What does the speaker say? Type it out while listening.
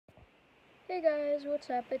Hey guys, what's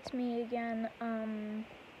up? It's me again.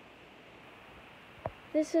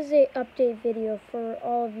 This is a update video for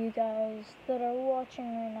all of you guys that are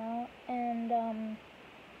watching right now, and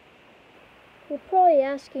you're probably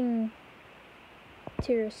asking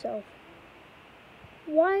to yourself,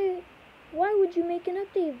 why would you make an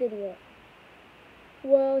update video?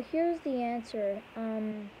 Well, here's the answer.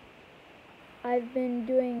 I've been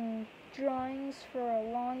doing drawings for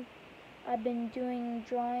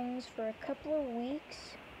a couple of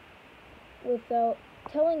weeks without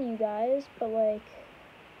telling you guys, but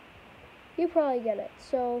you probably get it.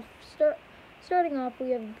 So starting off,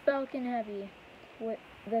 we have Falcon Heavy.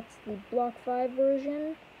 That's the Block 5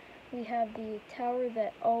 version. We have the tower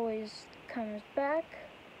that always comes back.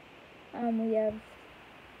 We have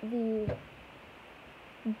the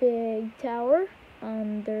big tower. I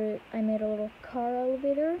made a little car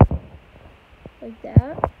elevator like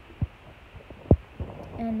that.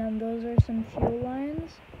 And those are some fuel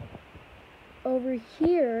lines. Over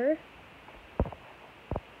here,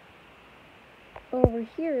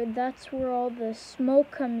 that's where all the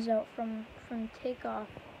smoke comes out from takeoff.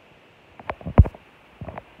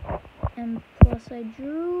 And plus I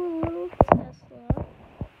drew a little Tesla,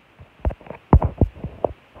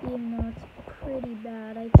 even though it's pretty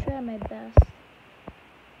bad. I try my best.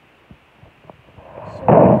 So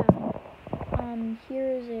yeah,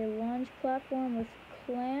 here is a launch platform with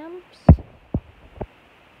clamps,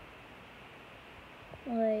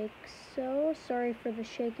 like so. Sorry for the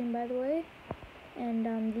shaking, by the way.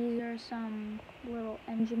 And these are some little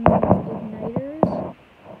engine igniters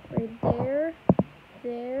right there,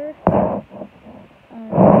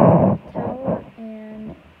 tower,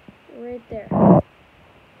 and right there.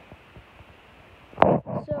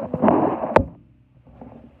 So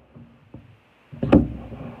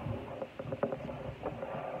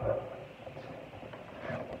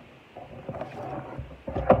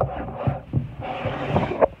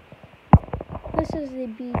this is the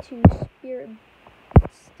B2 Spirit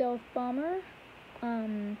Stealth Bomber.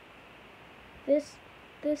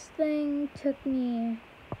 This thing took me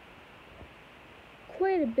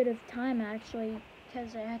quite a bit of time, actually,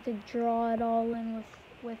 because I had to draw it all in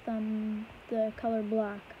with the color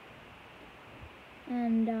black.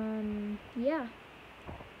 And yeah,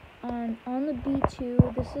 on the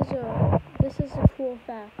B2, this is a cool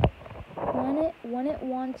fact. When it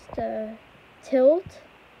wants to tilt,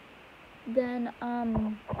 then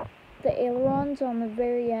the ailerons on the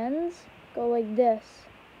very ends go like this.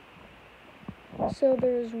 So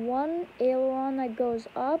there's one aileron that goes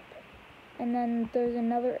up, and then there's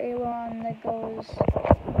another aileron that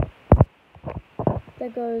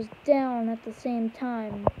goes down at the same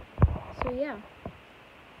time. So yeah.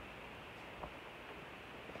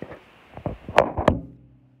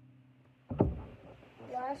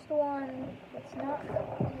 Last one, it's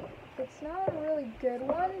not a really good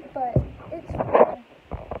one, but it's fun.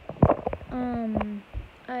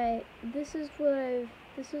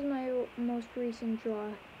 This is my most recent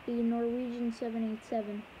draw, the Norwegian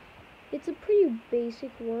 787. It's a pretty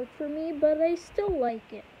basic work for me, but I still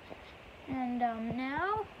like it. And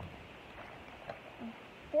now,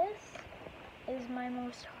 this is my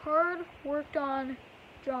most hard worked on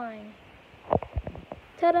drawing.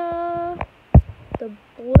 Ta-da! The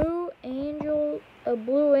Blue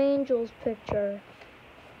Angels picture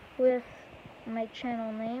with my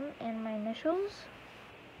channel name and my initials.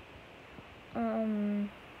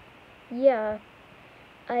 Yeah,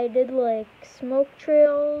 I did like smoke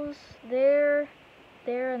trails there,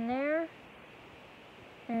 and there,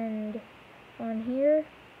 and on here,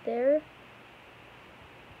 there,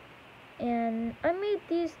 and I made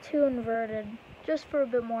these two inverted just for a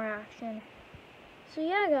bit more action. So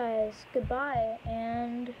yeah guys, goodbye,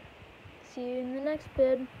 and see you in the next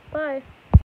vid. Bye.